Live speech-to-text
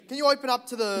Can you open up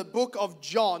to the book of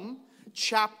John,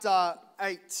 chapter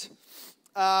 8?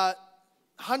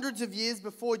 Hundreds of years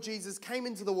before Jesus came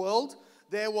into the world,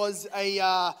 there was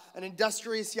an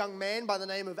industrious young man by the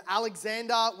name of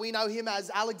Alexander. We know him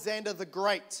as Alexander the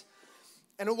Great.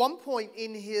 And at one point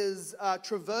in his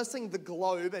traversing the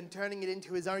globe and turning it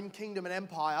into his own kingdom and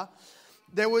empire,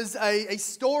 there was a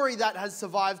story that has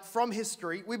survived from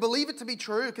history. We believe it to be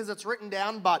true because it's written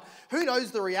down, but who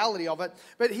knows the reality of it.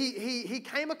 But he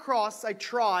came across a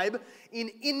tribe in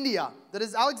India that,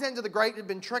 as Alexander the Great had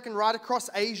been trekking right across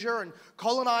Asia and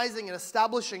colonizing and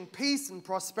establishing peace and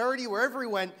prosperity wherever he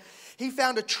went, he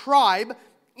found a tribe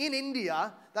in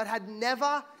India that had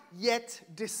never yet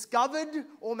discovered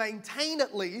or maintained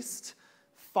at least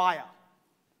fire.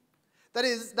 That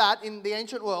is, that in the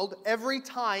ancient world, every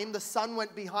time the sun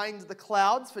went behind the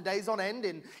clouds for days on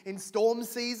end in storm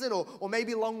season or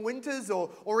maybe long winters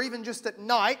or even just at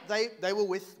night, they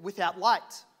were without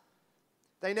light.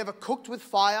 They never cooked with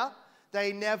fire.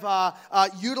 They never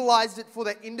utilized it for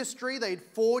their industry. They had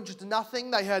forged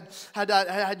nothing. They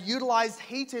had utilized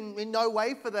heat in no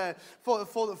way for their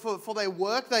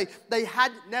work. They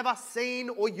had never seen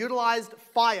or utilized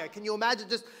fire. Can you imagine?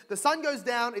 Just the sun goes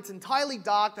down. It's entirely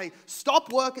dark. They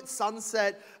stop work at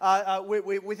sunset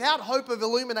without hope of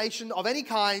illumination of any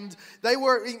kind. They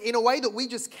were in a way that we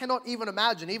just cannot even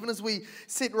imagine. Even as we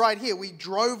sit right here, we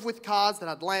drove with cars that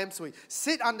had lamps. We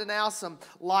sit under now some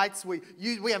lights. We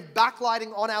have backlighting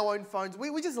on our own phones.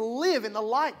 We just live in the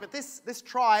light. But this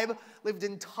tribe lived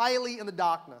entirely in the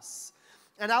darkness.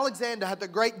 And Alexander had the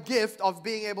great gift of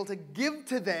being able to give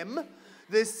to them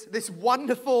this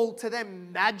wonderful, to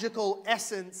them, magical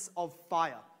essence of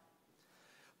fire.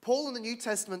 Paul in the New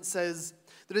Testament says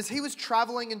that as he was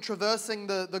traveling and traversing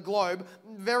the globe,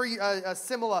 very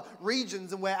similar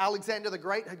regions in where Alexander the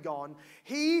Great had gone,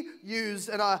 he used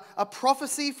a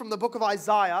prophecy from the book of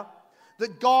Isaiah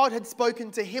that God had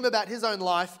spoken to him about his own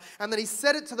life, and that he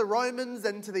said it to the Romans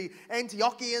and to the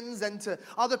Antiochians and to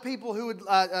other people who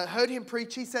had heard him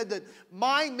preach. He said that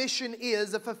my mission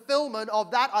is a fulfillment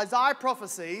of that Isaiah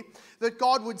prophecy, that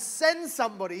God would send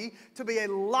somebody to be a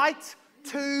light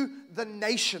to the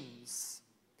nations.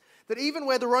 That even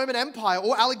where the Roman Empire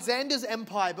or Alexander's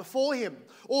empire before him,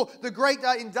 or the great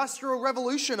industrial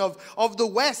revolution of the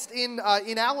West in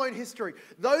our own history,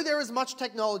 though there is much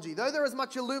technology, though there is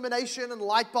much illumination and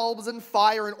light bulbs and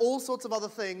fire and all sorts of other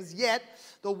things, yet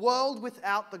the world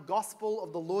without the gospel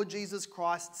of the Lord Jesus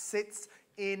Christ sits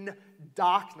in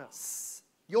darkness.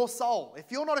 Your soul,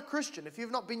 if you're not a Christian, if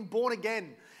you've not been born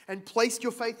again and placed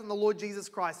your faith in the Lord Jesus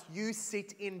Christ, you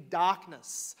sit in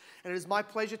darkness. And it is my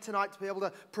pleasure tonight to be able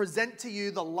to present to you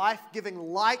the life-giving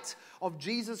light of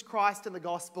Jesus Christ in the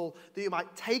gospel, that you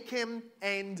might take him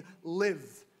and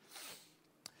live.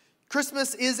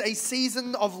 Christmas is a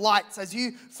season of lights. As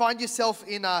you find yourself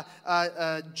in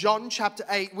John chapter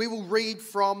 8, we will read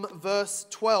from verse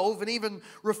 12 and even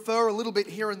refer a little bit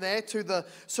here and there to the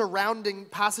surrounding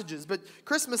passages. But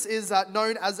Christmas is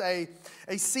known as a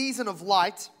season of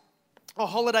light, a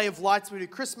holiday of lights. We do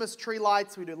Christmas tree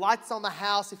lights. We do lights on the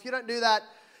house. If you don't do that,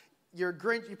 you're a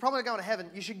Grinch. You're probably not going to heaven.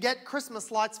 You should get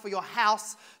Christmas lights for your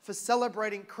house for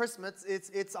celebrating Christmas.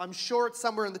 I'm sure it's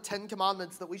somewhere in the Ten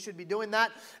Commandments that we should be doing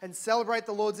that and celebrate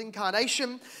the Lord's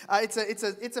incarnation.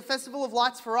 It's a festival of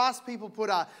lights for us. People put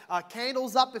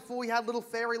candles up before we had little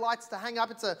fairy lights to hang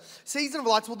up. It's a season of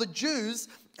lights. Well, the Jews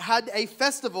had a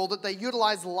festival that they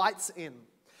utilized lights in.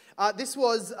 This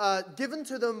was given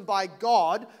to them by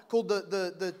God, called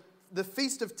the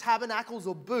Feast of Tabernacles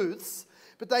or Booths.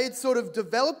 But they had sort of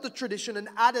developed the tradition and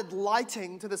added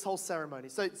lighting to this whole ceremony.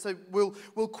 So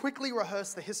we'll quickly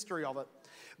rehearse the history of it.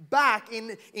 Back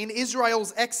in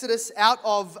Israel's exodus out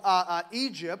of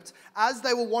Egypt, as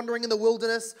they were wandering in the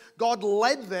wilderness, God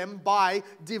led them by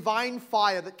divine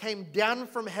fire that came down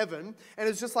from heaven, and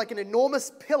it was just like an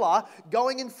enormous pillar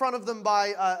going in front of them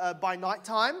by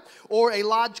nighttime, or a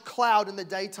large cloud in the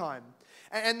daytime.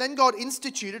 And then God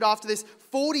instituted, after this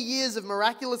 40 years of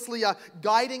miraculously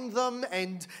guiding them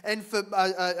and for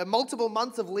multiple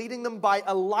months of leading them by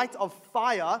a light of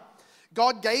fire,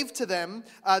 God gave to them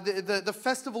the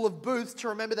festival of booths to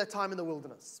remember their time in the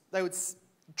wilderness. They would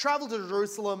travel to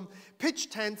Jerusalem, pitch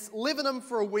tents, live in them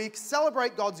for a week,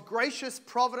 celebrate God's gracious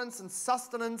providence and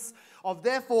sustenance of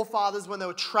their forefathers when they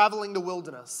were traveling the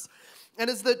wilderness. And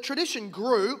as the tradition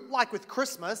grew, like with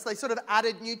Christmas, they sort of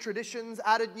added new traditions,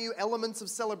 added new elements of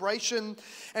celebration.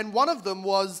 And one of them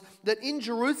was that in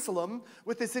Jerusalem,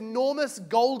 with this enormous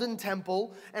golden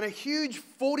temple and a huge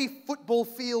 40 football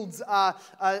fields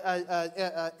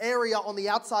area on the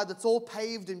outside that's all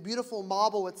paved in beautiful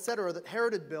marble, etc., that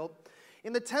Herod had built,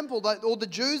 In the temple, all the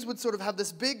Jews would sort of have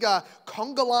this big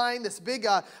conga line, this big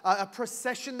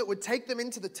procession that would take them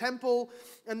into the temple.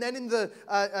 And then in the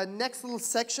next little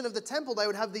section of the temple, they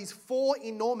would have these 4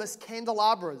 enormous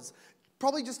candelabras,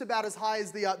 probably just about as high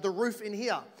as the roof in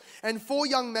here. And 4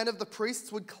 young men of the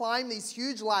priests would climb these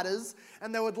huge ladders,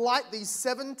 and they would light these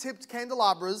 7-tipped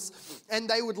candelabras, and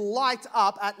they would light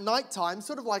up at nighttime,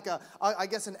 sort of like I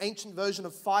guess an ancient version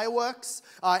of fireworks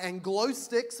and glow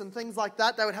sticks and things like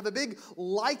that. They would have a big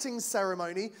lighting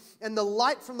ceremony, and the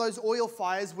light from those oil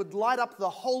fires would light up the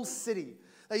whole city.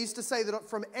 They used to say that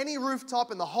from any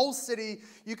rooftop in the whole city,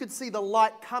 you could see the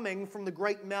light coming from the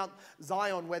great Mount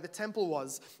Zion where the temple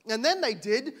was. And then they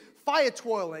did fire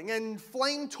twirling and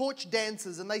flame torch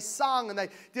dances, and they sung and they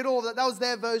did all of that. That was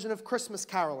their version of Christmas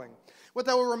caroling. What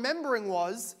they were remembering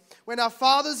was when our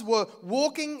fathers were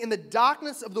walking in the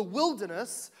darkness of the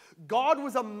wilderness, God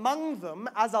was among them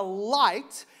as a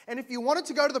light. And if you wanted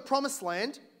to go to the promised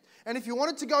land, and if you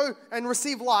wanted to go and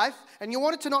receive life, and you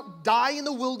wanted to not die in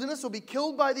the wilderness or be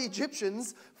killed by the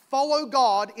Egyptians, follow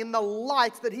God in the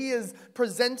light that He is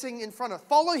presenting in front of.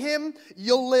 Follow Him,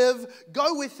 you'll live.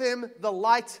 Go with Him, the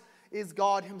light is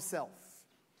God Himself.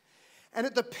 And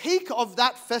at the peak of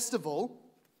that festival,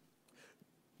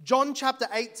 John chapter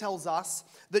 8 tells us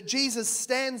that Jesus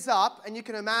stands up, and you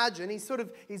can imagine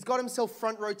he's got himself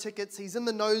front row tickets. He's in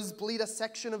the nosebleeder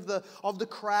section of the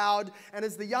crowd, and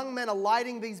as the young men are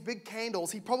lighting these big candles,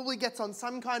 he probably gets on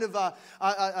some kind of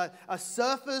a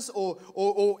surface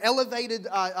or elevated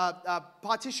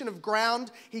partition of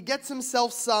ground. He gets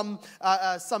himself some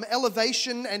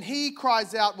elevation, and he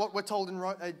cries out what we're told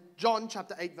in John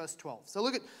chapter 8 verse 12. So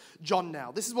look at John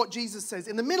now. This is what Jesus says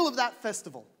in the middle of that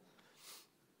festival.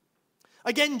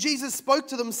 Again, Jesus spoke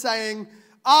to them saying,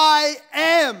 I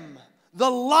am the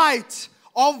light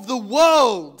of the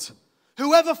world.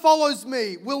 Whoever follows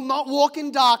me will not walk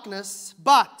in darkness,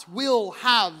 but will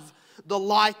have the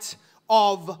light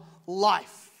of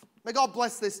life. May God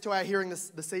bless this to our hearing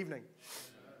this evening.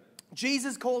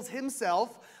 Jesus calls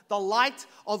Himself the light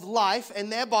of life,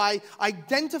 and thereby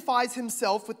identifies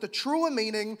Himself with the truer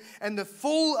meaning and the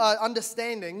full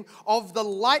understanding of the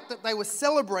light that they were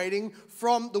celebrating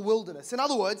from the wilderness. In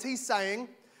other words, He's saying,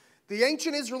 the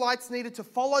ancient Israelites needed to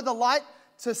follow the light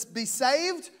to be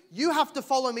saved. You have to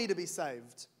follow me to be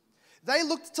saved. They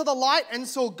looked to the light and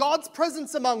saw God's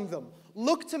presence among them.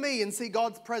 Look to me and see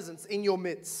God's presence in your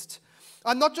midst.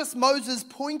 I'm not just Moses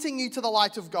pointing you to the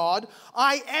light of God.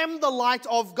 I am the light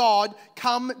of God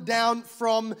come down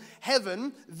from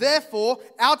heaven. Therefore,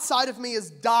 outside of me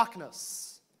is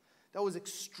darkness. That was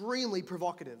extremely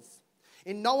provocative.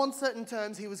 In no uncertain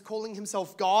terms, He was calling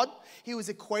Himself God. He was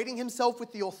equating Himself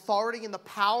with the authority and the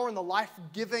power and the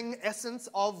life-giving essence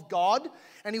of God.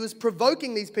 And He was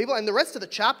provoking these people. And the rest of the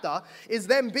chapter is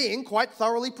them being quite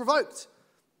thoroughly provoked.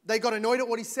 They got annoyed at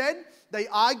what He said. They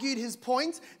argued His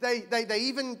point. They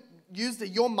even used a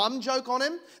your mum joke on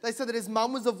Him. They said that His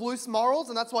mum was of loose morals,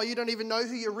 and that's why you don't even know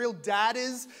who your real dad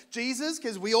is, Jesus,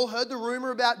 because we all heard the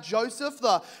rumor about Joseph.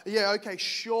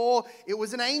 Sure, it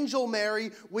was an angel,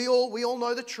 Mary. We all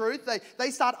know the truth. They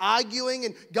start arguing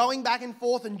and going back and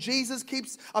forth, and Jesus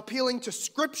keeps appealing to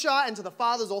Scripture and to the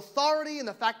Father's authority and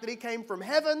the fact that He came from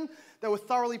heaven. They were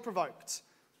thoroughly provoked.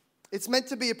 It's meant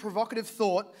to be a provocative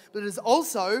thought, but it is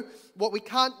also what we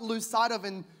can't lose sight of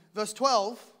in verse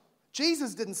 12.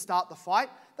 Jesus didn't start the fight.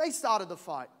 They started the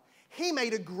fight. He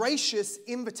made a gracious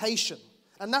invitation.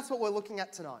 And that's what we're looking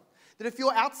at tonight. That if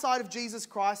you're outside of Jesus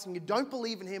Christ and you don't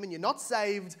believe in Him and you're not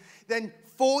saved, then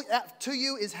to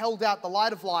you is held out the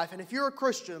light of life. And if you're a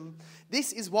Christian,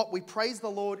 this is what we praise the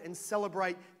Lord and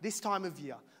celebrate this time of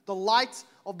year. The light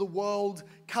of the world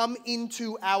come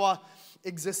into our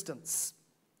existence.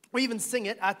 We even sing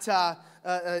it at Hark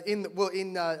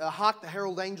the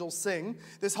Herald Angels Sing.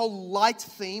 This whole light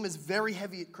theme is very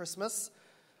heavy at Christmas.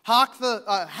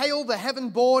 Hail the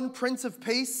heaven-born Prince of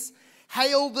Peace.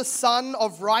 Hail the Son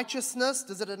of Righteousness.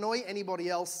 Does it annoy anybody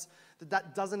else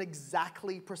that doesn't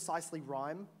exactly precisely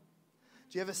rhyme?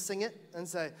 Do you ever sing it and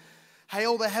say,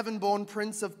 Hail the heaven-born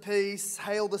Prince of Peace.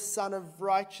 Hail the Son of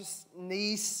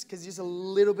Righteousness. Because you're just a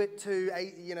little bit too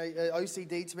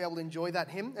OCD to be able to enjoy that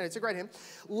hymn. And it's a great hymn.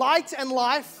 Light and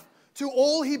life to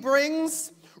all He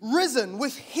brings. Risen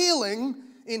with healing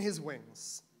in His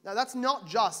wings. Now that's not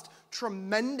just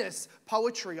tremendous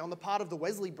poetry on the part of the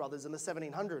Wesley brothers in the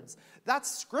 1700s.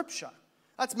 That's Scripture.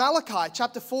 That's Malachi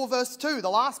chapter 4 verse 2, the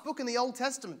last book in the Old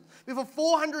Testament. Before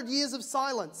 400 years of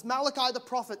silence, Malachi the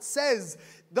prophet says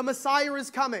the Messiah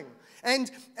is coming.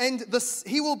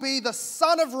 He will be the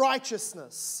Son of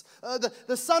Righteousness.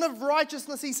 The Son of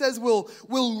Righteousness, he says, will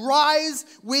rise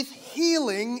with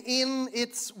healing in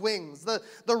its wings. The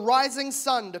rising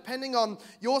sun, depending on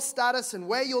your status and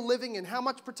where you're living and how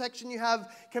much protection you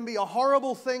have, can be a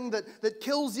horrible thing that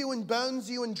kills you and burns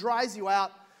you and dries you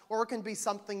out, or it can be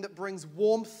something that brings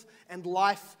warmth and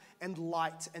life and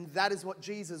light. And that is what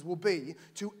Jesus will be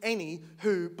to any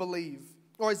who believe.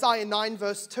 Or Isaiah 9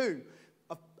 verse 2.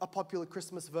 A popular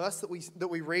Christmas verse that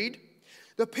we read.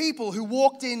 The people who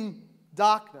walked in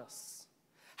darkness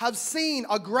have seen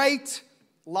a great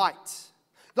light.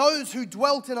 Those who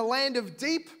dwelt in a land of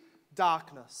deep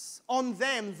darkness, on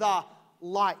them the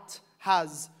light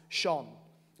has shone.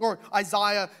 Or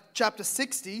Isaiah chapter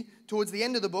 60, towards the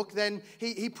end of the book, then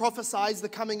he prophesies the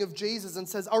coming of Jesus and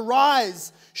says,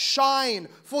 "Arise, shine,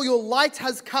 for your light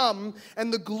has come,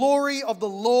 and the glory of the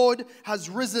Lord has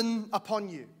risen upon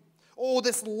you." Or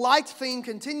this light theme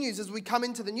continues as we come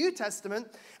into the New Testament,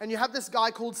 and you have this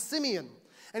guy called Simeon.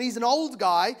 And he's an old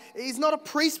guy. He's not a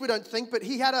priest, we don't think, but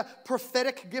he had a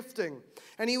prophetic gifting.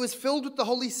 And he was filled with the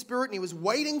Holy Spirit, and he was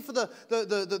waiting for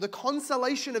the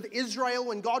consolation of Israel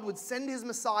when God would send his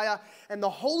Messiah. And the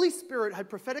Holy Spirit had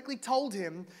prophetically told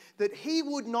him that he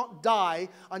would not die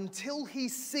until he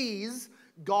sees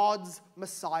God's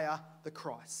Messiah, the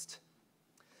Christ.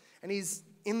 And he's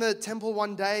in the temple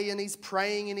one day, and he's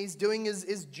praying, and he's doing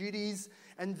his duties.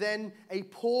 And then a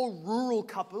poor rural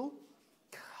couple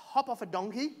hop off a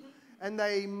donkey, and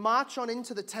they march on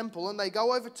into the temple, and they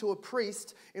go over to a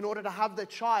priest in order to have their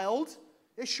child,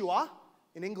 Yeshua,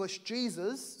 in English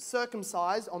Jesus,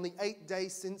 circumcised on the 8th day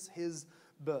since his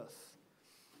birth.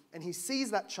 And he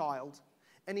sees that child,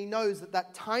 and he knows that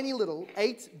that tiny little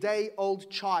 8-day-old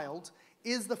child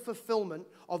is the fulfillment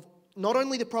of not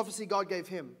only the prophecy God gave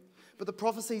him, but the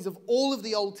prophecies of all of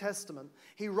the Old Testament.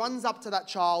 He runs up to that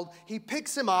child, he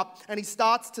picks him up, and he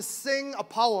starts to sing a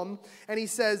poem. And he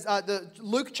says,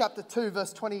 Luke chapter 2,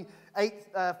 verse 28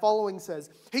 following says,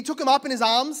 "He took him up in his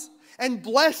arms and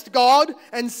blessed God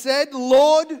and said,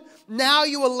 'Lord, now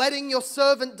you are letting your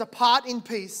servant depart in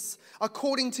peace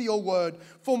according to your word.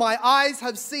 For my eyes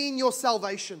have seen your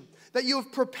salvation, that you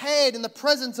have prepared in the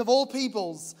presence of all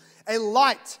peoples a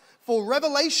light for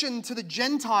revelation to the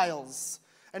Gentiles,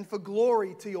 and for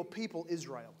glory to your people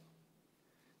Israel.'"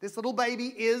 This little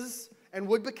baby is and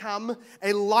would become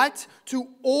a light to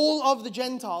all of the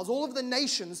Gentiles, all of the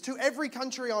nations, to every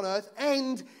country on earth,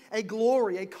 and a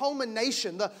glory, a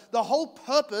culmination, the whole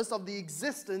purpose of the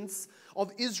existence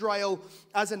of Israel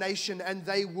as a nation, and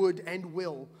they would and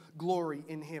will glory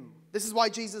in him. This is why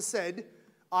Jesus said,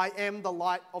 "I am the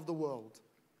light of the world."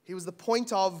 He was the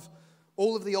point of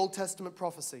all of the Old Testament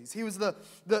prophecies. He was the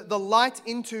light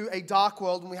into a dark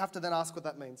world, and we have to then ask what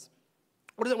that means.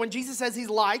 What is it? When Jesus says he's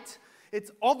light, it's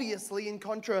obviously in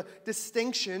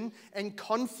contradistinction and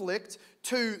conflict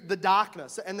to the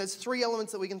darkness. And there's 3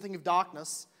 elements that we can think of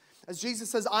darkness. As Jesus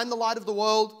says, "I'm the light of the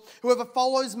world. Whoever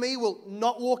follows me will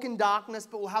not walk in darkness,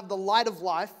 but will have the light of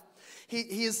life."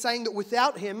 He is saying that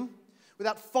without him,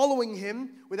 without following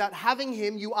him, without having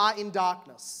him, you are in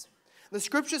darkness. The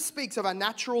scripture speaks of our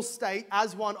natural state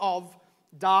as one of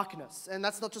darkness. And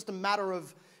that's not just a matter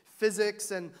of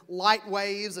physics and light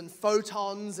waves and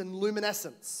photons and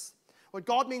luminescence. What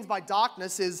God means by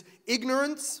darkness is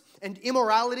ignorance and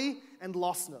immorality and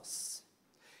lostness.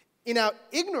 In our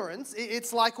ignorance,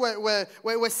 it's like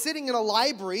we're sitting in a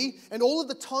library, and all of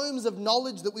the tomes of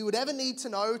knowledge that we would ever need to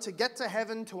know to get to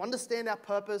heaven, to understand our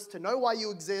purpose, to know why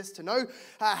you exist, to know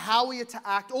how we are to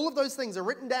act, all of those things are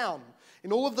written down by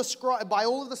all of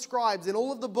the scribes in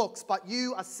all of the books, but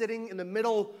you are sitting in the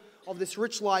middle of this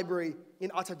rich library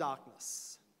in utter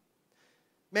darkness.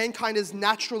 Mankind is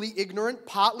naturally ignorant,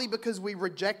 partly because we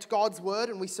reject God's word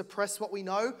and we suppress what we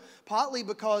know, partly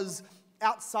because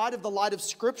outside of the light of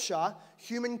Scripture,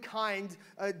 humankind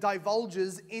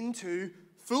divulges into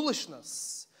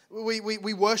foolishness.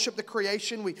 We worship the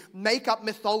creation, we make up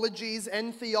mythologies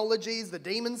and theologies. The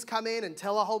demons come in and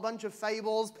tell a whole bunch of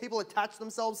fables. People attach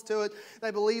themselves to it.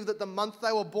 They believe that the month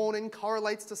they were born in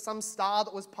correlates to some star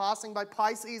that was passing by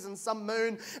Pisces and some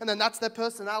moon, and then that's their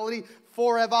personality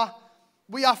forever.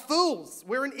 We are fools.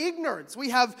 We're in ignorance. We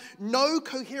have no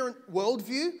coherent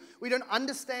worldview. We don't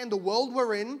understand the world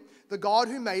we're in, the God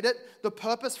who made it, the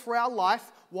purpose for our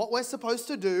life, what we're supposed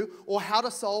to do, or how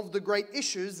to solve the great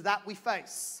issues that we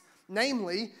face,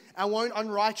 namely our own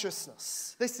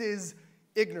unrighteousness. This is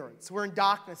ignorance. We're in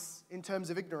darkness in terms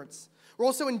of ignorance. We're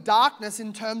also in darkness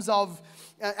in terms of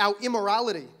our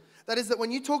immorality. That is, that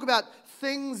when you talk about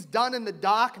things done in the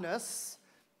darkness,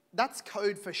 that's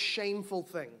code for shameful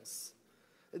things.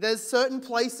 There's certain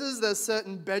places, there's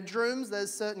certain bedrooms,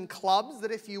 there's certain clubs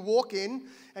that if you walk in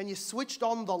and you switched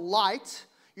on the light,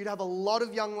 you'd have a lot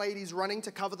of young ladies running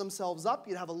to cover themselves up.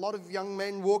 You'd have a lot of young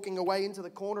men walking away into the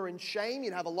corner in shame.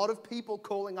 You'd have a lot of people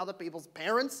calling other people's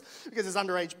parents because there's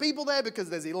underage people there, because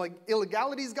there's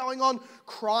illegalities going on.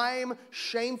 Crime,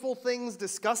 shameful things,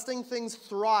 disgusting things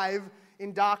thrive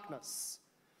in darkness.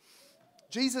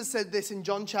 Jesus said this in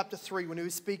John chapter 3 when he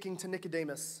was speaking to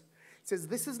Nicodemus. He says,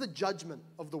 "This is the judgment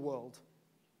of the world.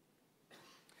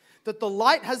 That the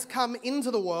light has come into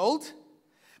the world,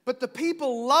 but the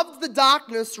people loved the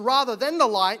darkness rather than the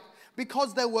light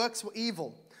because their works were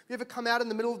evil." You ever come out in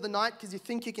the middle of the night because you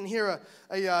think you can hear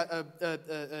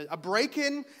a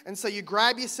break-in, and so you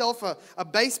grab yourself a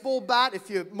baseball bat? If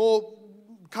you're more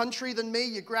country than me,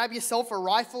 you grab yourself a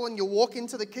rifle and you walk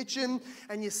into the kitchen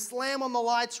and you slam on the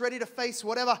lights ready to face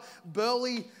whatever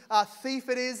burly thief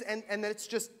it is, and then it's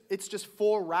just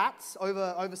 4 rats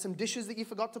over some dishes that you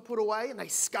forgot to put away, and they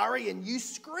scurry and you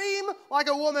scream like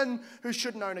a woman who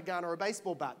shouldn't own a gun or a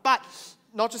baseball bat. But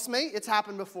not just me, it's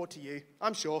happened before to you,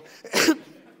 I'm sure.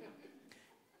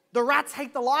 The rats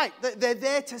hate the light. They're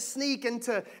there to sneak and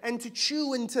to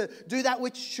chew and to do that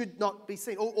which should not be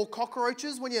seen. Or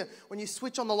cockroaches, when you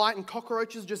switch on the light and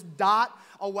cockroaches just dart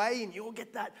away and you'll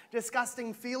get that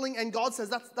disgusting feeling. And God says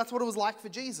that's what it was like for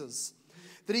Jesus.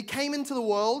 That he came into the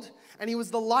world and he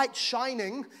was the light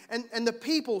shining, and the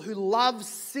people who love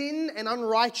sin and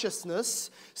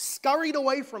unrighteousness scurried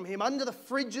away from him under the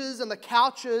fridges and the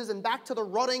couches and back to the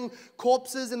rotting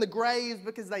corpses in the graves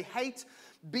because they hate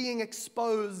being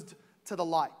exposed to the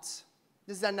light.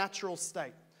 This is our natural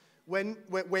state. When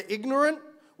we're ignorant,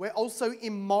 we're also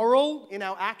immoral in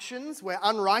our actions, we're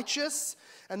unrighteous,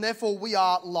 and therefore we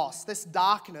are lost. This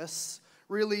darkness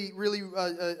really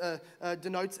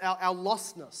denotes our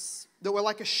lostness. That we're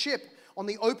like a ship on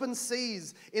the open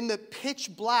seas in the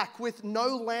pitch black with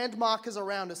no landmarkers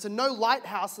around us and no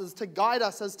lighthouses to guide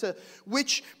us as to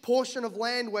which portion of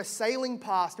land we're sailing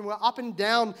past, and we're up and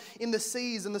down in the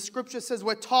seas, and the scripture says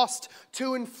we're tossed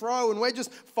to and fro, and we're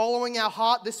just following our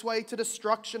heart this way to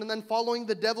destruction and then following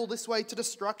the devil this way to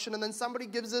destruction, and then somebody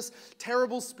gives us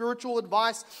terrible spiritual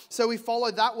advice, so we follow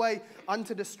that way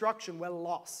unto destruction. We're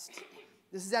lost.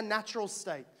 This is our natural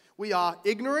state. We are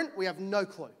ignorant, we have no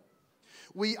clue.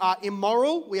 We are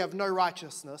immoral, we have no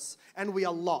righteousness, and we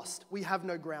are lost. We have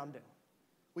no grounding.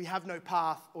 We have no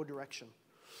path or direction.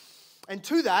 And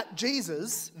to that,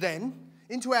 Jesus then,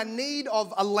 into our need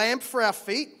of a lamp for our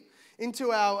feet,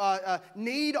 into our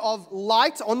need of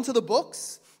light onto the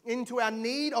books, into our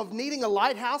need of needing a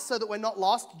lighthouse so that we're not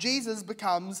lost, Jesus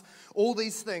becomes all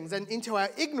these things. And into our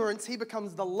ignorance, he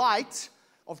becomes the light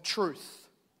of truth.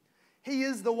 He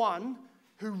is the one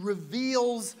who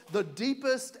reveals the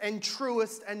deepest and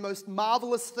truest and most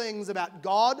marvelous things about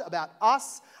God, about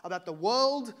us, about the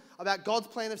world, about God's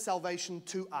plan of salvation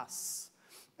to us.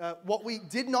 What we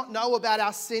did not know about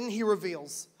our sin, he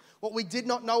reveals. What we did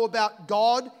not know about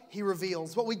God, he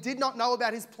reveals. What we did not know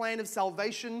about his plan of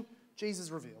salvation, Jesus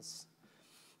reveals.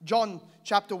 John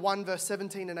chapter 1, verse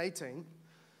 17 and 18.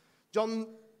 John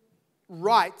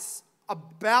writes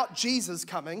about Jesus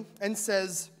coming and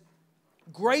says,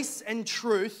 "Grace and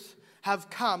truth have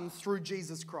come through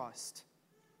Jesus Christ.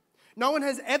 No one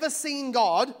has ever seen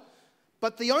God,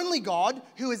 but the only God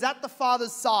who is at the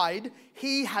Father's side,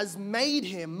 he has made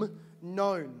him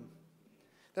known."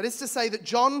 That is to say that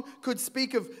John could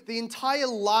speak of the entire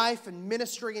life and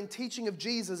ministry and teaching of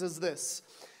Jesus as this: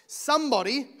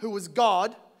 somebody who was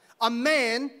God, a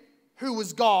man who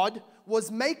was God,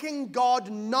 was making God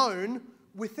known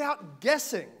without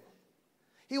guessing.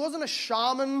 He wasn't a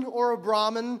shaman or a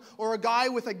Brahmin or a guy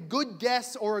with a good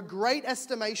guess or a great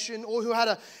estimation, or who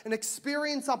had an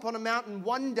experience up on a mountain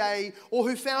one day, or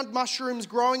who found mushrooms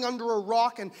growing under a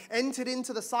rock and entered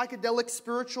into the psychedelic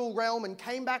spiritual realm and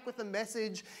came back with a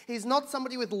message. He's not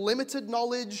somebody with limited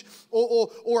knowledge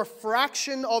or a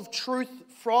fraction of truth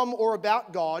from or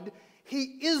about God. He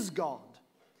is God.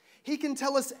 He can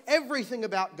tell us everything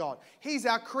about God. He's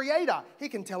our creator. He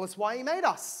can tell us why he made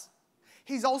us.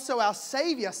 He's also our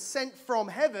Savior sent from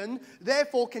heaven,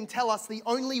 therefore can tell us the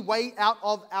only way out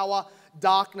of our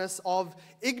darkness of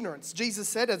ignorance. Jesus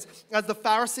said, as the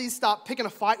Pharisees start picking a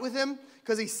fight with him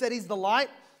because he said he's the light,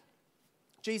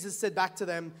 Jesus said back to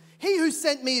them, "He who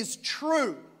sent me is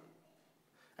true,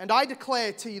 and I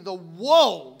declare to you the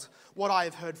world what I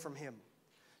have heard from him."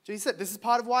 Jesus said, this is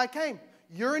part of why I came.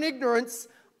 You're in ignorance,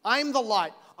 I'm the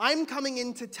light. I'm coming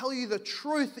in to tell you the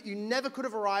truth that you never could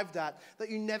have arrived at, that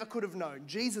you never could have known.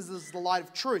 Jesus is the light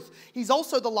of truth. He's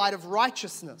also the light of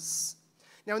righteousness.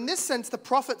 Now, in this sense, the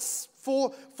prophets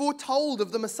foretold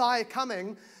of the Messiah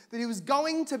coming. that he was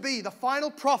going to be the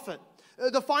final prophet,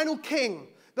 the final king,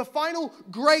 the final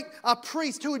great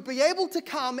priest who would be able to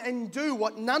come and do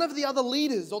what none of the other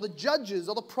leaders or the judges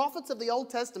or the prophets of the Old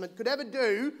Testament could ever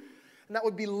do, and that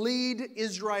would be lead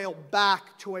Israel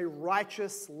back to a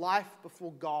righteous life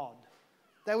before God.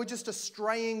 They were just a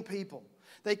straying people.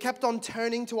 They kept on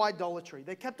turning to idolatry.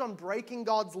 They kept on breaking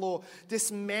God's law,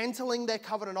 dismantling their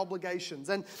covenant obligations.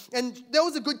 And there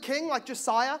was a good king like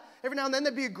Josiah. Every now and then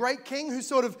there'd be a great king who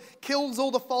sort of kills all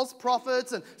the false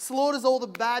prophets and slaughters all the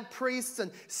bad priests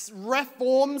and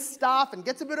reforms stuff and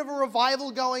gets a bit of a revival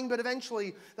going, but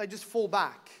eventually they just fall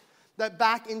back. They're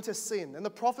back into sin. And the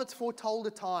prophets foretold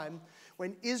a time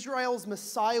when Israel's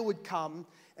Messiah would come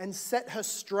and set her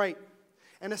straight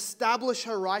and establish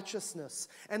her righteousness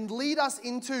and lead us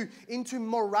into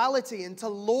morality, into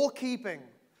law-keeping.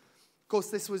 Of course,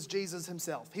 this was Jesus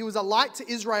himself. He was a light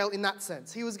to Israel in that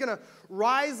sense. He was going to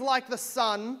rise like the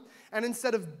sun, and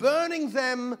instead of burning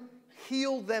them,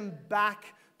 heal them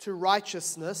back to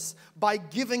righteousness by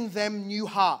giving them new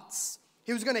hearts.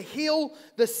 He was going to heal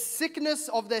the sickness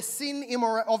of their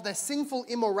sinful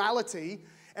immorality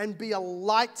and be a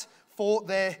light for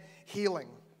their healing.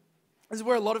 This is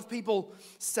where a lot of people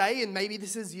say, and maybe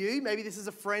this is you, maybe this is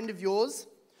a friend of yours,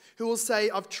 who will say,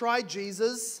 I've tried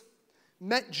Jesus,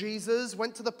 met Jesus,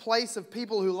 went to the place of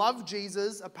people who love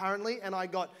Jesus, apparently, and I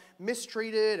got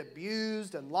mistreated,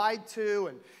 abused, and lied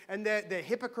to, and they're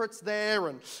hypocrites there,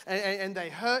 and they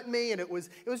hurt me, and it was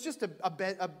just a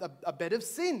bed of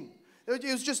sin.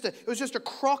 It was just a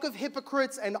crock of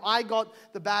hypocrites, and I got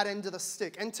the bad end of the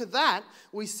stick. And to that,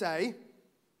 we say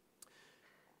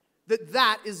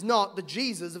that is not the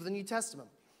Jesus of the New Testament.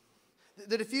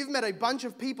 That if you've met a bunch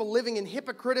of people living in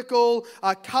hypocritical,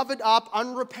 covered up,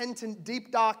 unrepentant,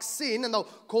 deep, dark sin, and they'll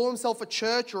call themselves a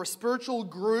church or a spiritual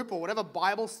group or whatever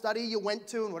Bible study you went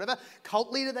to and whatever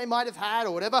cult leader they might have had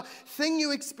or whatever thing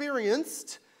you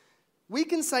experienced, we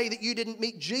can say that you didn't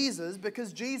meet Jesus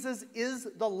because Jesus is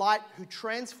the light who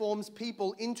transforms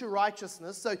people into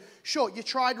righteousness. So sure, you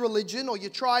tried religion or you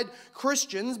tried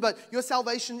Christians, but your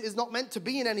salvation is not meant to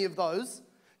be in any of those.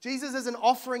 Jesus isn't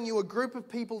offering you a group of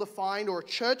people to find or a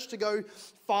church to go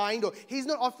find, or he's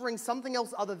not offering something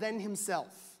else other than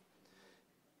himself.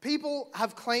 People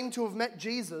have claimed to have met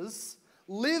Jesus,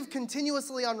 live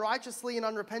continuously unrighteously and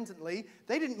unrepentantly.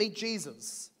 They didn't meet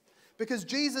Jesus. Because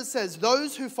Jesus says,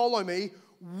 those who follow me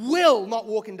will not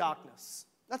walk in darkness.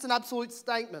 That's an absolute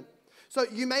statement. So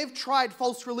you may have tried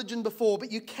false religion before,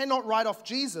 but you cannot write off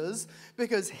Jesus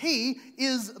because he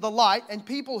is the light, and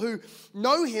people who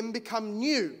know him become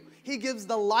new. He gives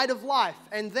the light of life.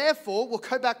 And therefore, we'll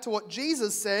go back to what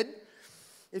Jesus said.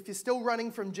 If you're still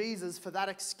running from Jesus for that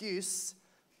excuse,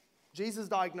 Jesus'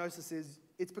 diagnosis is,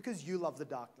 it's because you love the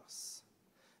darkness.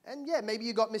 And yeah, maybe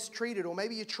you got mistreated, or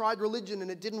maybe you tried religion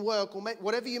and it didn't work, or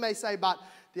whatever you may say, but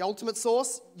the ultimate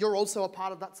source, you're also a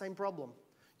part of that same problem.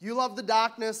 You love the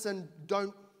darkness and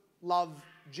don't love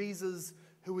Jesus,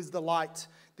 who is the light,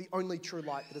 the only true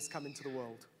light that has come into the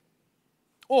world.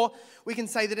 Or we can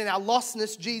say that in our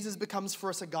lostness, Jesus becomes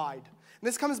for us a guide. And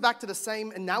this comes back to the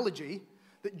same analogy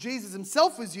that Jesus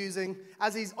himself was using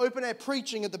as he's open air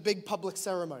preaching at the big public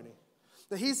ceremony.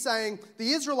 That he's saying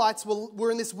the Israelites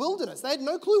were in this wilderness. They had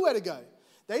no clue where to go.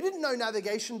 They didn't know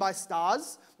navigation by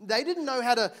stars. They didn't know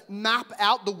how to map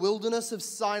out the wilderness of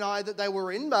Sinai that they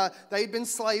were in. They'd been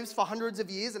slaves for hundreds of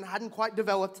years and hadn't quite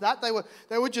developed that.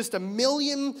 They were just a 1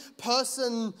 million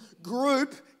person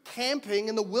group camping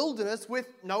in the wilderness with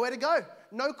nowhere to go.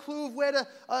 No clue of where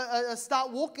to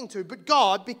start walking to. But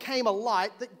God became a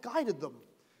light that guided them.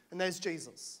 And there's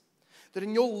Jesus. That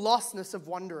in your lostness of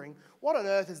wondering, what on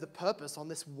earth is the purpose on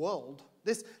this world?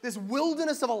 This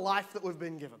wilderness of a life that we've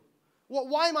been given.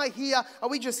 Why am I here? Are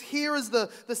we just here as the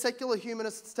secular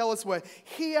humanists tell us we're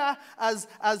here as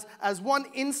one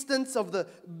instance of the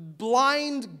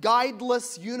blind,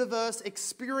 guideless universe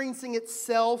experiencing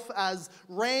itself as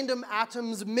random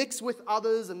atoms mix with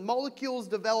others and molecules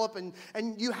develop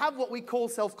and you have what we call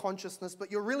self-consciousness,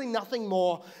 but you're really nothing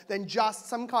more than just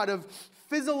some kind of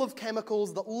fizzle of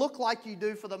chemicals that look like you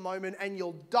do for the moment, and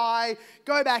you'll die,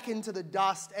 go back into the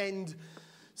dust, and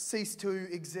cease to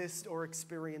exist or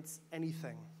experience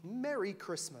anything. Merry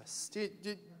Christmas. Do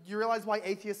you realize why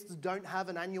atheists don't have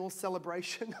an annual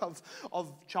celebration of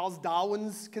Charles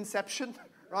Darwin's conception,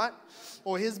 right?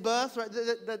 Or his birth, right?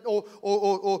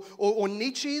 Or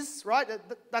Nietzsche's, right?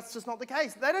 That's just not the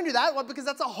case. They don't do that because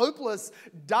that's a hopeless,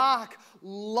 dark,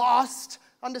 lost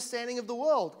understanding of the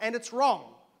world, and it's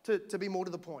wrong. To be more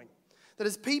to the point. That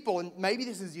as people, and maybe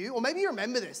this is you, or maybe you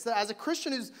remember this, that as a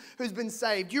Christian who's been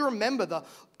saved, you remember the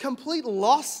complete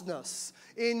lostness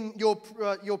in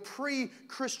your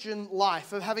pre-Christian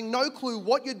life of having no clue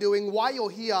what you're doing, why you're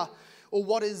here, or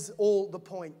what is all the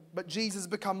point. But Jesus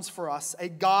becomes for us a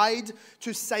guide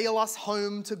to sail us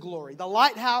home to glory, the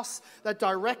lighthouse that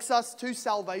directs us to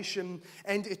salvation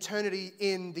and eternity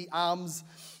in the arms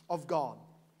of God.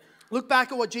 Look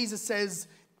back at what Jesus says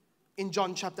in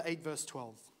John chapter 8, verse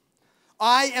 12.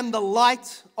 I am the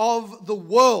light of the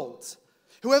world.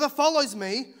 Whoever follows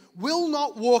me will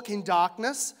not walk in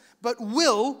darkness, but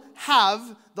will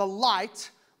have the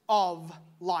light of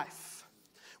life.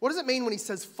 What does it mean when he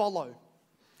says follow?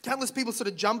 Countless people sort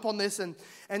of jump on this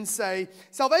and say,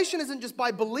 salvation isn't just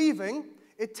by believing,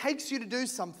 it takes you to do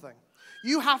something.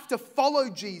 You have to follow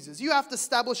Jesus. You have to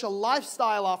establish a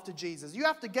lifestyle after Jesus. You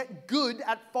have to get good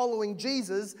at following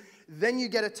Jesus, then you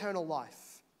get eternal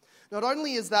life. Not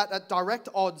only is that at direct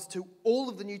odds to all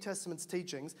of the New Testament's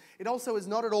teachings, it also is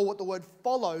not at all what the word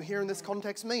follow here in this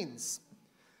context means.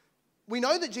 We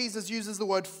know that Jesus uses the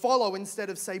word follow instead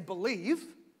of, say, believe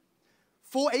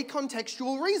for a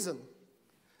contextual reason.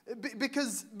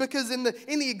 Because in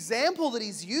the example that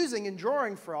he's using and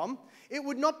drawing from, it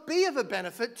would not be of a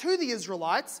benefit to the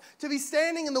Israelites to be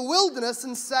standing in the wilderness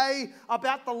and say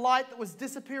about the light that was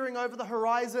disappearing over the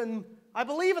horizon, I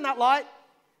believe in that light.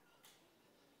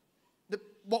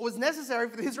 What was necessary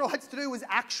for the Israelites to do was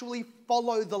actually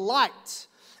follow the light.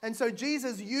 And so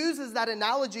Jesus uses that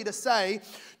analogy to say,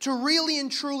 to really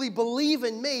and truly believe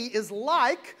in me is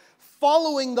like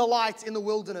following the light in the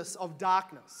wilderness of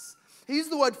darkness. He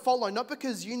used the word follow, not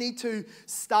because you need to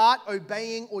start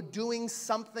obeying or doing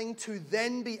something to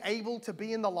then be able to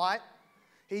be in the light.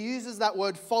 He uses that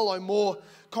word follow more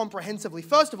comprehensively.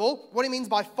 First of all, what he means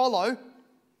by follow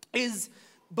is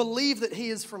believe that he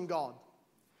is from God.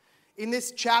 In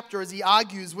this chapter, as he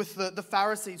argues with the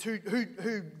Pharisees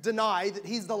who deny that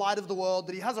he's the light of the world,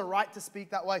 that he has a right to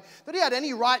speak that way, that he had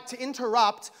any right to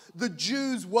interrupt the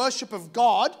Jews' worship of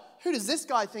God. Who does this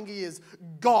guy think he is?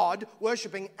 God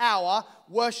worshiping our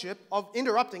worship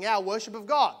interrupting our worship of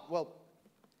God. Well,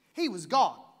 he was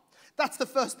God. That's the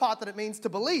first part that it means to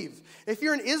believe. If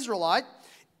you're an Israelite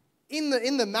in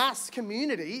the mass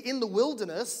community, in the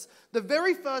wilderness, the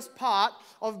very first part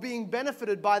of being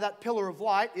benefited by that pillar of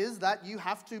light is that you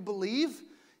have to believe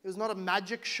it was not a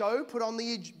magic show put on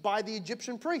by the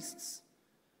Egyptian priests.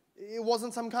 It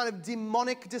wasn't some kind of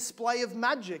demonic display of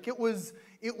magic. It was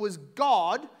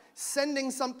God sending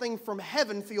something from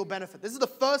heaven for your benefit. This is the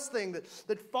first thing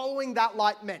that following that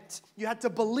light meant. You had to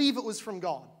believe it was from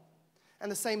God.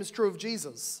 And the same is true of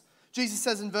Jesus. Jesus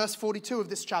says in verse 42 of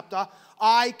this chapter,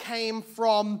 I came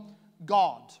from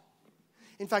God.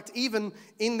 In fact, even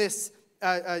in this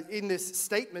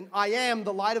statement, I am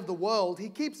the light of the world, he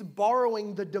keeps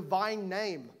borrowing the divine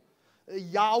name,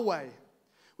 Yahweh,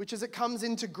 which as it comes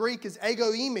into Greek is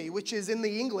egoimi, which is in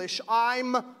the English, I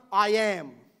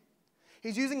am.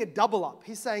 He's using a double up.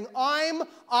 He's saying, I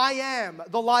am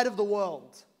the light of the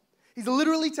world. He's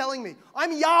literally telling me,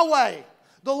 I'm Yahweh,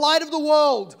 the light of the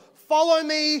world. Follow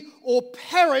me or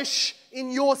perish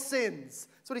in your sins.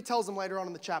 That's what he tells them later on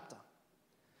in the chapter.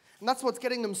 And that's what's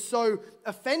getting them so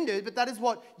offended, but that is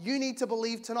what you need to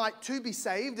believe tonight to be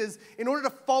saved, is in order to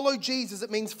follow Jesus,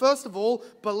 it means, first of all,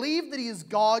 believe that he is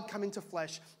God come into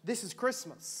flesh. This is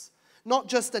Christmas. Not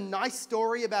just a nice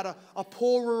story about a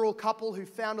poor rural couple who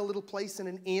found a little place in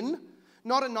an inn.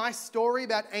 Not a nice story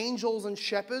about angels and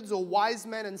shepherds or wise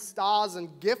men and stars and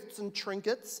gifts and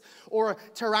trinkets, or a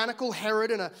tyrannical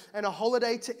Herod and a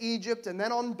holiday to Egypt and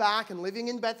then on back and living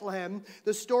in Bethlehem.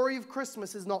 The story of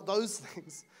Christmas is not those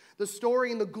things. The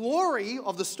story and the glory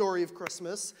of the story of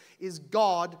Christmas is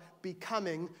God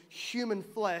becoming human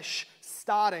flesh,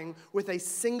 starting with a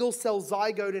single-cell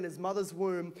zygote in his mother's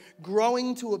womb,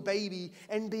 growing to a baby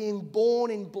and being born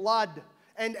in blood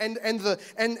and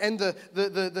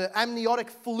the amniotic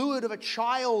fluid of a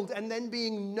child, and then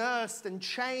being nursed and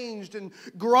changed and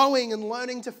growing and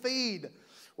learning to feed.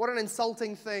 What an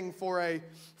insulting thing for a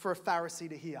Pharisee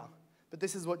to hear. But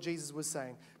this is what Jesus was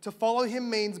saying. To follow him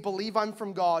means believe I'm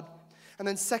from God. And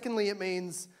then secondly, it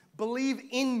means believe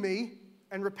in me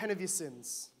and repent of your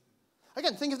sins.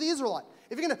 Again, think of the Israelite.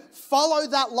 If you're going to follow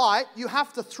that light, you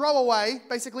have to throw away,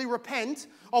 basically repent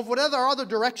of whatever other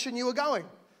direction you were going.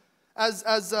 As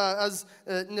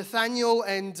Nathaniel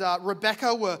and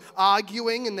Rebecca were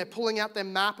arguing and they're pulling out their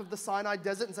map of the Sinai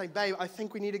desert and saying, babe, I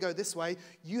think we need to go this way.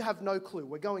 You have no clue.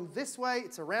 We're going this way.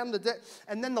 It's around the desert.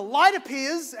 And then the light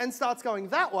appears and starts going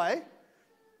that way.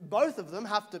 Both of them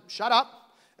have to shut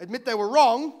up, admit they were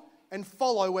wrong, and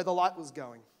follow where the light was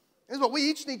going. This is what we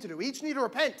each need to do. We each need to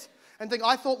repent and think,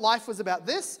 I thought life was about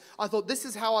this. I thought this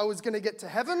is how I was going to get to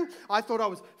heaven. I thought I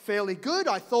was fairly good.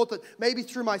 I thought that maybe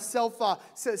through my self-harm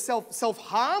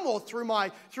or through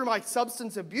my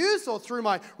substance abuse or through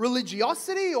my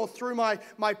religiosity or through my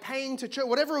paying to church,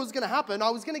 whatever was going to happen, I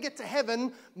was going to get to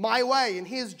heaven my way. And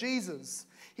here's Jesus.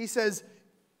 He says,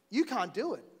 you can't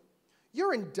do it.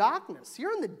 You're in darkness.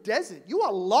 You're in the desert. You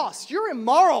are lost. You're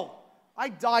immoral. I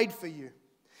died for you.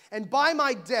 And by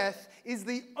my death is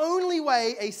the only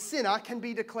way a sinner can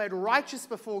be declared righteous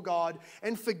before God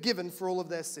and forgiven for all of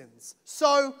their sins.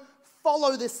 So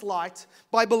follow this light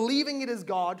by believing it is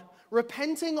God,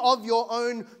 repenting of your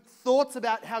own thoughts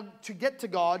about how to get to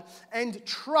God, and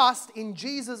trust in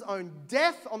Jesus' own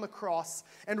death on the cross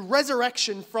and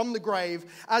resurrection from the grave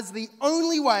as the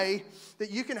only way that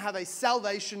you can have a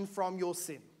salvation from your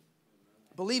sin.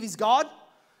 Believe He's God.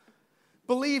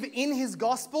 Believe in His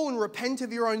gospel and repent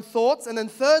of your own thoughts. And then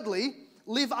thirdly,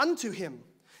 live unto Him.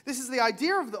 This is the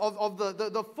idea of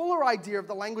the fuller idea of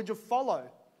the language of follow.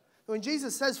 When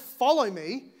Jesus says, follow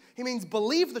me, He means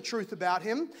believe the truth about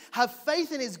Him, have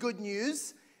faith in His good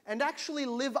news, and actually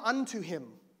live unto Him.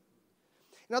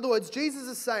 In other words, Jesus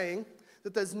is saying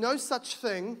that there's no such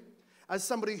thing as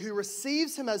somebody who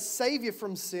receives Him as Savior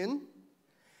from sin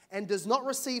and does not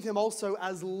receive Him also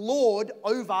as Lord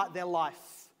over their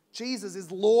life. Jesus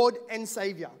is Lord and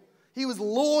Savior. He was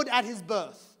Lord at His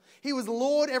birth. He was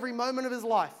Lord every moment of His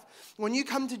life. When you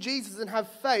come to Jesus and have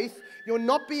faith, you're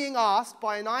not being asked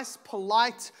by a nice,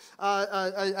 polite,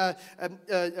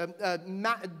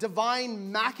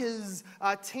 divine Macca's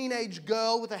teenage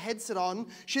girl with a headset on.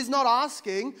 She's not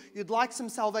asking, you'd like some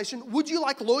salvation. Would you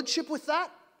like lordship with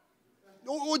that?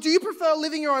 Or do you prefer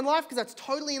living your own life? Because that's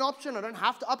totally an option. I don't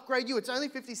have to upgrade you. It's only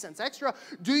 50 cents extra.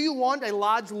 Do you want a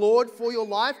large Lord for your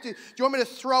life? Do you want me to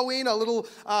throw in a little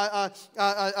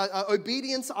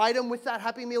obedience item with that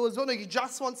Happy Meal as well? No, you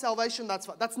just want salvation. That's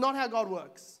fine. That's not how God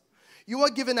works. You are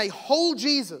given a whole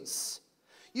Jesus.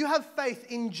 You have faith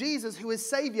in Jesus who is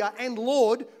Savior and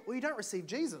Lord, or you don't receive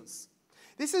Jesus.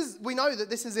 We know that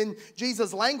this is in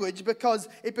Jesus' language because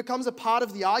it becomes a part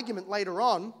of the argument later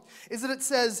on, is that it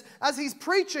says, as He's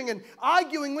preaching and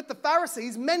arguing with the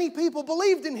Pharisees, many people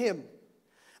believed in Him.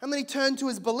 And then He turned to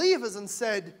His believers and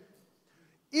said,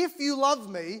 if you love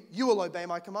me, you will obey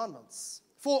my commandments.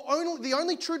 For the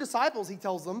only true disciples, He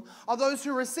tells them, are those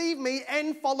who receive me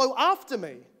and follow after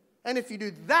me. And if you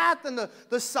do that, then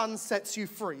the Son sets you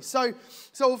free. So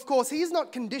of course, He's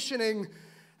not conditioning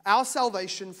our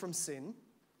salvation from sin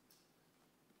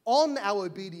on our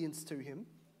obedience to Him,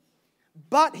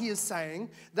 but He is saying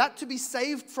that to be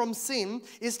saved from sin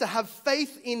is to have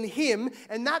faith in Him,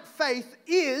 and that faith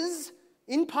is,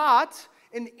 in part,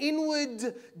 an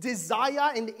inward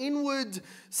desire, an inward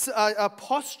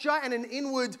posture, and an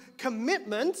inward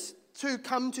commitment to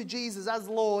come to Jesus as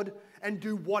Lord and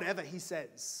do whatever He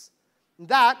says. And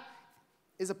that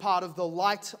is a part of the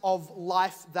light of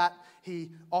life that He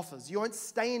offers. You won't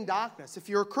stay in darkness. If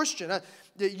you're a Christian,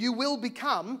 you will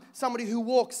become somebody who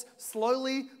walks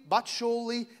slowly but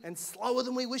surely, and slower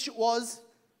than we wish it was,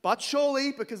 but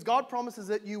surely, because God promises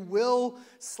that you will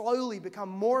slowly become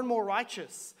more and more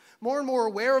righteous, more and more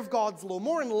aware of God's law,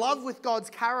 more in love with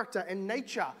God's character and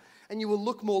nature, and you will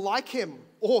look more like Him,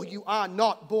 or you are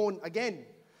not born again.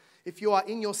 If you are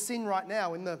in your sin right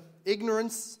now, in the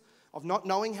ignorance of not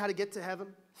knowing how to get to heaven,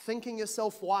 thinking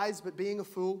yourself wise but being a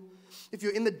fool, if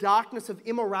you're in the darkness of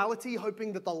immorality,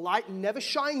 hoping that the light never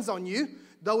shines on you,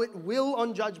 though it will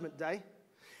on Judgment Day,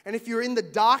 and if you're in the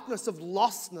darkness of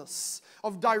lostness,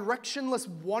 of directionless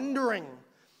wandering,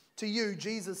 to you,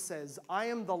 Jesus says, I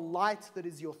am the light that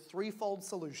is your threefold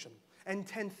solution, and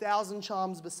 10,000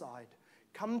 charms beside.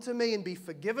 Come to me and be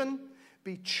forgiven,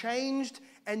 be changed,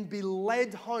 and be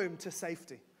led home to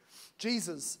safety.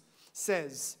 Jesus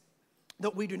says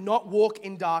that we do not walk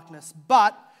in darkness,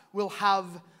 but will have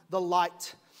the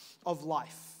light of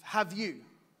life. Have you?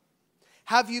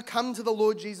 Have you come to the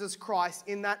Lord Jesus Christ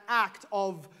in that act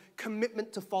of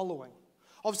commitment to following?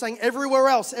 Of saying everywhere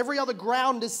else, every other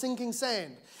ground is sinking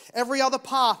sand. Every other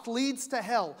path leads to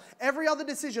hell. Every other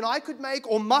decision I could make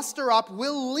or muster up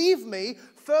will leave me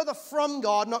further from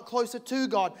God, not closer to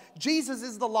God. Jesus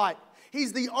is the light.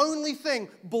 He's the only thing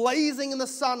blazing in the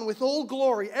sun with all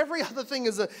glory. Every other thing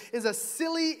is a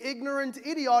silly, ignorant,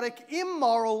 idiotic,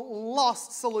 immoral,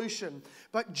 lost solution.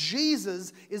 But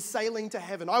Jesus is sailing to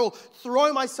heaven. I will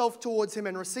throw myself towards Him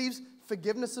and receive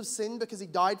forgiveness of sin because He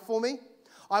died for me.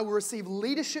 I will receive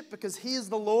leadership because He is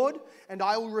the Lord. And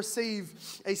I will receive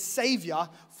a Savior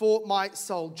for my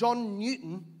soul. John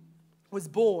Newton was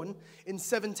born in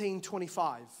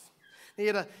 1725. He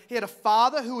had a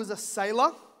father who was a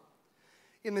sailor.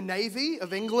 in the Navy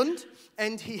of England,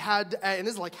 and he had, and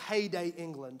this is like heyday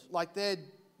England, like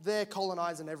they're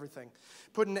colonizing everything,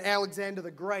 putting Alexander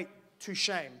the Great to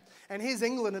shame. And here's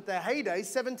England at their heyday,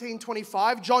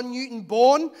 1725, John Newton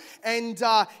born, and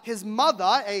his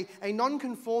mother, a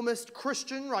nonconformist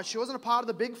Christian, right? She wasn't a part of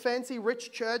the big fancy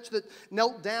rich church that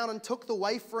knelt down and took the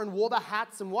wafer and wore the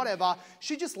hats and whatever.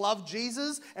 She just loved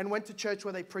Jesus and went to church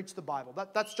where they preached the Bible.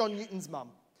 That's John Newton's mum.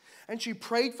 And she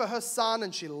prayed for her son,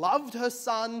 and she loved her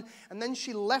son, and then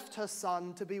she left her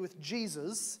son to be with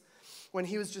Jesus when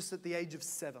he was just at the age of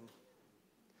 7.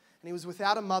 And he was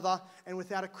without a mother and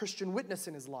without a Christian witness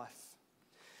in his life.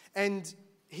 And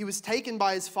he was taken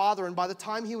by his father, and by the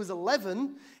time he was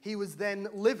 11, he was then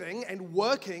living and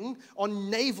working on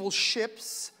naval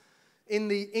ships in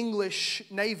the English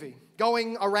Navy,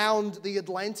 going around the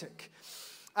Atlantic.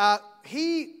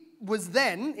 He was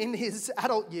then, in his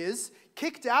adult years,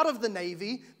 kicked out of the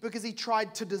Navy because he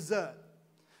tried to desert.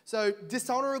 So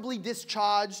dishonorably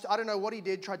discharged, I don't know what he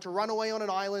did, tried to run away on an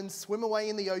island, swim away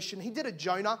in the ocean. He did a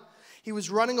Jonah. He was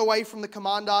running away from the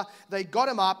commander. They got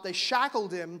him up, they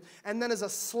shackled him, and then as a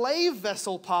slave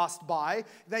vessel passed by,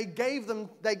 they gave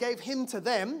him to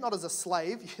them, not as a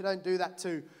slave. You don't do that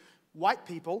to white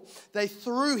people. They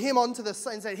threw him onto the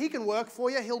slave and said, he can work for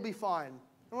you, he'll be fine.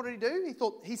 And what did he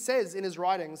do? He says in his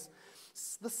writings,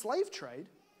 the slave trade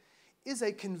is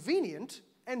a convenient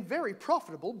and very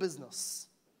profitable business.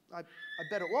 I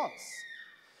bet it was.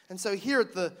 And so here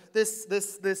at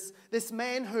this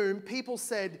man whom people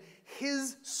said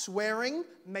his swearing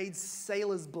made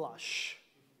sailors blush.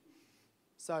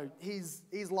 So he's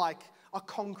like a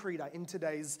concreter in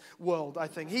today's world, I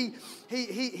think.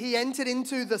 He entered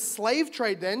into the slave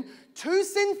trade then, too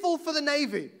sinful for the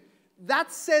Navy.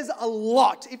 That says a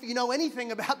lot if you know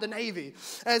anything about the Navy.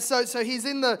 And so he's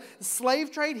in the slave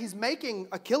trade. He's making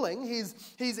a killing. He's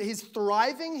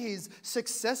thriving. He's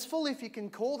successful, if you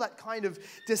can call that kind of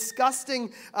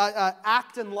disgusting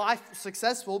act in life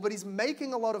successful. But he's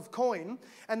making a lot of coin.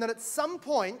 And then at some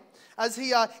point, as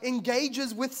he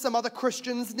engages with some other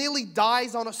Christians, nearly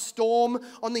dies on a storm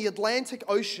on the Atlantic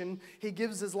Ocean, he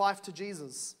gives his life to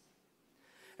Jesus.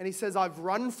 And he says, I've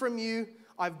run from you.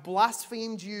 I've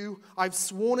blasphemed you, I've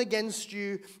sworn against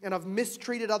you, and I've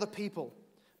mistreated other people.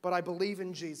 But I believe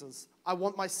in Jesus. I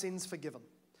want my sins forgiven.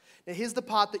 Now here's the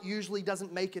part that usually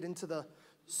doesn't make it into the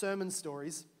sermon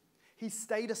stories. He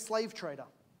stayed a slave trader.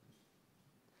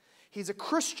 He's a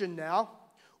Christian now,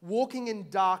 walking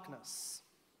in darkness.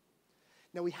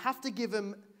 Now we have to give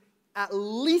him at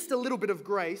least a little bit of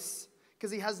grace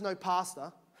because he has no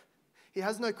pastor. He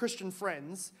has no Christian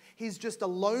friends. He's just a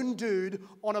lone dude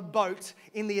on a boat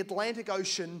in the Atlantic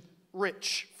Ocean,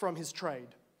 rich from his trade.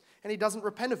 And he doesn't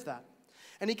repent of that.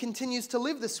 And he continues to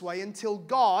live this way until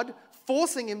God,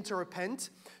 forcing him to repent,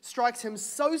 strikes him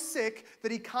so sick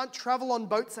that he can't travel on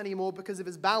boats anymore because of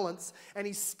his balance. And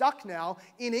he's stuck now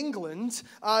in England,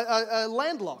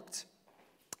 landlocked.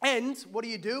 And what do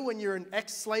you do when you're an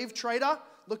ex-slave trader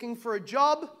looking for a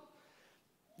job?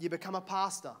 You become a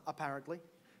pastor, apparently.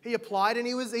 He applied and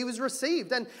he was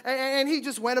received. And he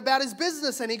just went about his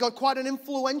business and he got quite an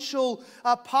influential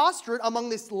pastorate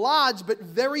among this large but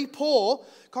very poor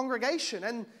congregation.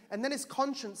 And then his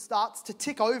conscience starts to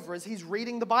tick over as he's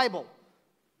reading the Bible.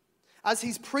 As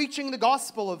he's preaching the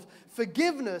gospel of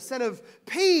forgiveness and of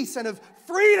peace and of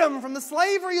freedom from the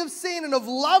slavery of sin and of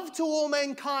love to all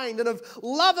mankind and of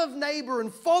love of neighbor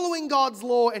and following God's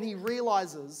law. And he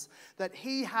realizes that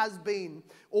he has been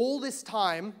all this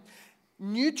time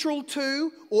neutral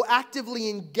to or actively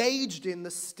engaged in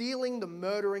the stealing, the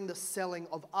murdering, the selling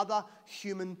of other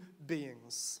human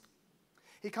beings.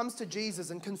 He comes to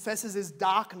Jesus and confesses his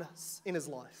darkness in his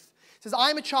life. He says, I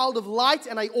am a child of light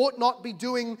and I ought not be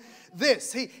doing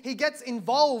this. He gets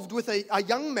involved with a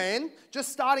young man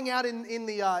just starting out in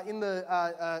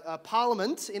the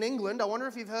Parliament in England. I wonder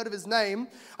if you've heard of his name.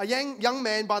 A young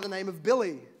man by the name of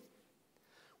Billy.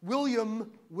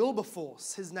 William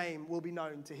Wilberforce, his name will be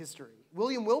known to history.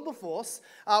 William Wilberforce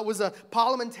was a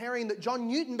parliamentarian that John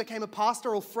Newton became a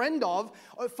pastoral friend of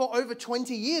for over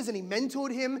 20 years. And he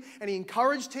mentored him and he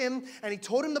encouraged him and he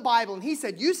taught him the Bible. And he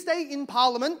said, you stay in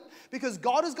Parliament because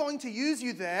God is going to use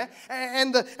you there.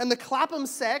 And the Clapham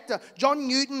sect, John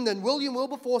Newton and William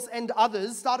Wilberforce and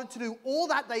others started to do all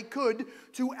that they could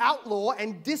to outlaw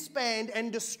and disband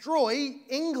and destroy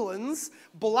England's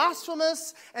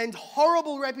blasphemous and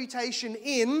horrible reputation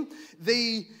in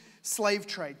the slave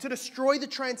trade, to destroy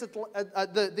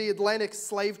the Atlantic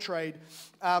slave trade,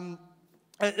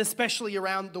 especially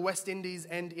around the West Indies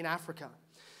and in Africa.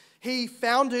 He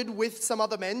founded with some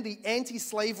other men the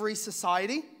Anti-Slavery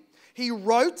Society. He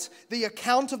wrote the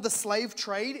account of the slave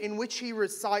trade in which he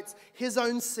recites his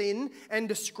own sin and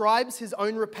describes his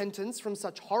own repentance from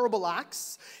such horrible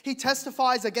acts. He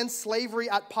testifies against slavery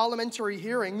at parliamentary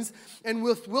hearings, and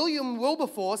with William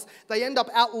Wilberforce, they end up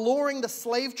outlawing the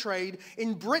slave trade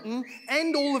in Britain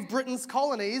and all of Britain's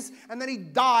colonies, and then he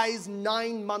dies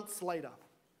 9 months later.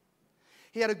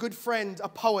 He had a good friend, a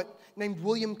poet named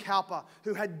William Cowper,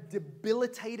 who had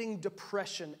debilitating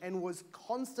depression and was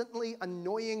constantly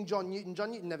annoying John Newton.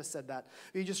 John Newton never said that.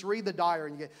 You just read the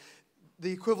diary and you get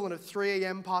the equivalent of 3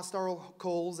 a.m. pastoral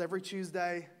calls every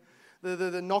Tuesday,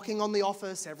 the knocking on the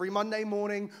office every Monday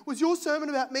morning. Was your sermon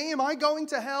about me? Am I going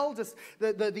to hell? Just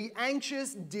the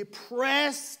anxious,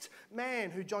 depressed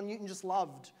man who John Newton just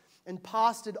loved and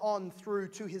passed it on through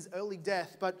to his early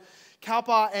death. But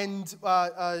Cowper and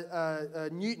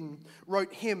Newton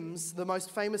wrote hymns, the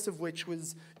most famous of which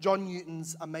was John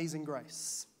Newton's Amazing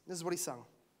Grace. This is what he sung.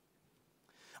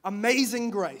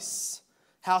 Amazing grace,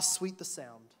 how sweet the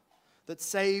sound that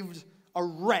saved a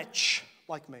wretch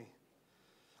like me.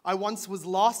 I once was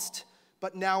lost,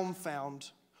 but now am found,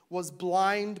 was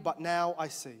blind, but now I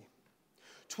see.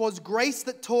 'Twas grace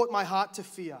that taught my heart to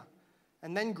fear,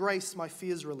 and then grace my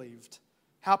fears relieved.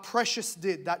 How precious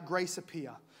did that grace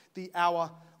appear the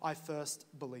hour I first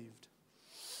believed.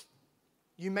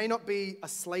 You may not be a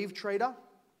slave trader.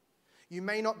 You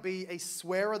may not be a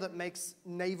swearer that makes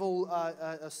naval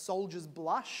soldiers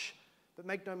blush, but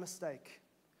make no mistake,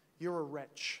 you're a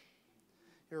wretch.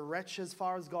 You're a wretch as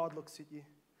far as God looks at you.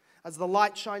 As the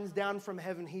light shines down from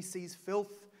heaven, he sees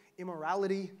filth,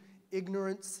 immorality,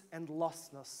 ignorance, and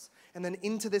lostness. And then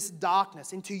into this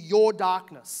darkness, into your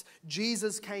darkness,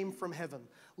 Jesus came from heaven,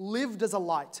 lived as a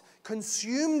light,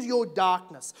 consumed your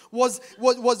darkness, was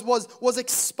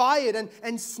expired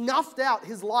and snuffed out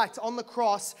his light on the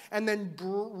cross, and then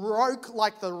broke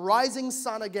like the rising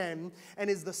sun again, and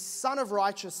is the Son of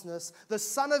righteousness, the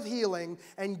Son of healing,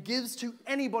 and gives to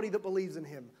anybody that believes in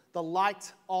him the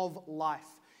light of life.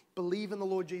 Believe in the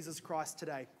Lord Jesus Christ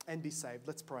today and be saved.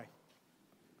 Let's pray.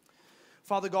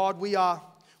 Father God, we are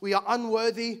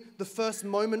unworthy the first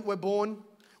moment we're born.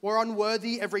 We're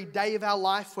unworthy every day of our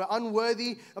life. We're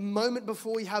unworthy a moment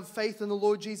before we have faith in the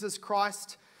Lord Jesus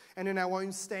Christ. And in our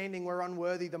own standing, we're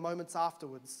unworthy the moments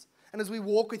afterwards. And as we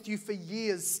walk with you for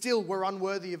years, still we're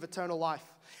unworthy of eternal life.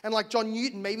 And like John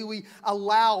Newton, maybe we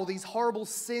allow these horrible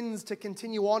sins to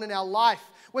continue on in our life.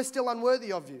 We're still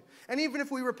unworthy of you. And even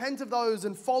if we repent of those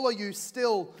and follow you,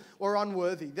 still we're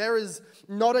unworthy. There is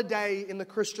not a day in the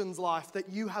Christian's life that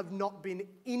you have not been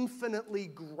infinitely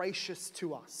gracious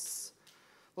to us.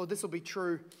 Lord, this will be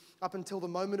true up until the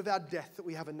moment of our death that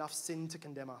we have enough sin to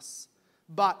condemn us.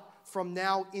 But from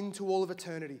now into all of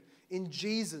eternity, in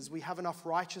Jesus, we have enough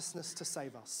righteousness to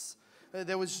save us.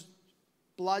 There was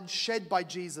blood shed by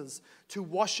Jesus to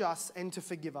wash us and to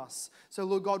forgive us. So,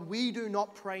 Lord God, we do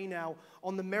not pray now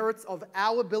on the merits of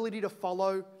our ability to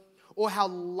follow or how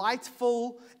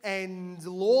lightful and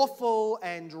lawful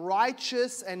and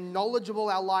righteous and knowledgeable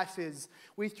our life is.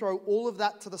 We throw all of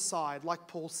that to the side, like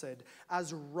Paul said,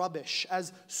 as rubbish,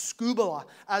 as scuba,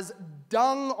 as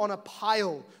dung on a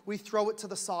pile. We throw it to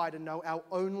the side and know our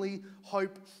only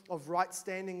hope of right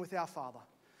standing with our Father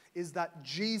is that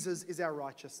Jesus is our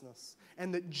righteousness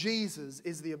and that Jesus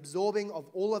is the absorbing of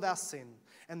all of our sin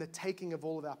and the taking of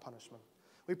all of our punishment.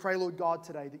 We pray, Lord God,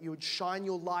 today that you would shine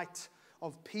your light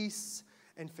of peace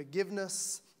and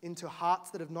forgiveness into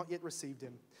hearts that have not yet received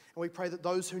him. And we pray that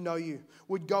those who know you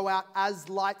would go out as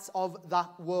lights of the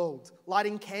world,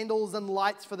 lighting candles and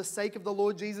lights for the sake of the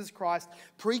Lord Jesus Christ,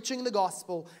 preaching the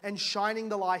gospel and shining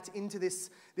the light into this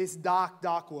dark,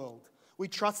 dark world. We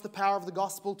trust the power of the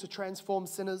gospel to transform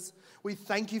sinners. We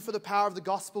thank you for the power of the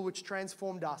gospel which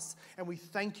transformed us. And we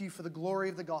thank you for the glory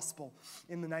of the gospel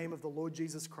in the name of the Lord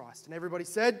Jesus Christ. And everybody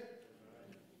said,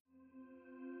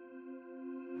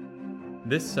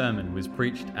 This sermon was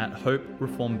preached at Hope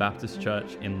Reformed Baptist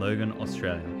Church in Logan,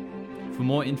 Australia. For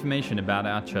more information about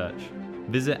our church,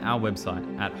 visit our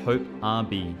website at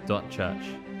hoperb.church.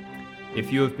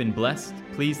 If you have been blessed,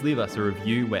 please leave us a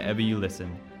review wherever you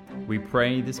listen. We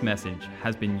pray this message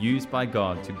has been used by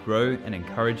God to grow and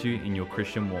encourage you in your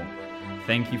Christian walk.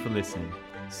 Thank you for listening.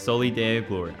 Soli Deo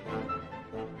Gloria.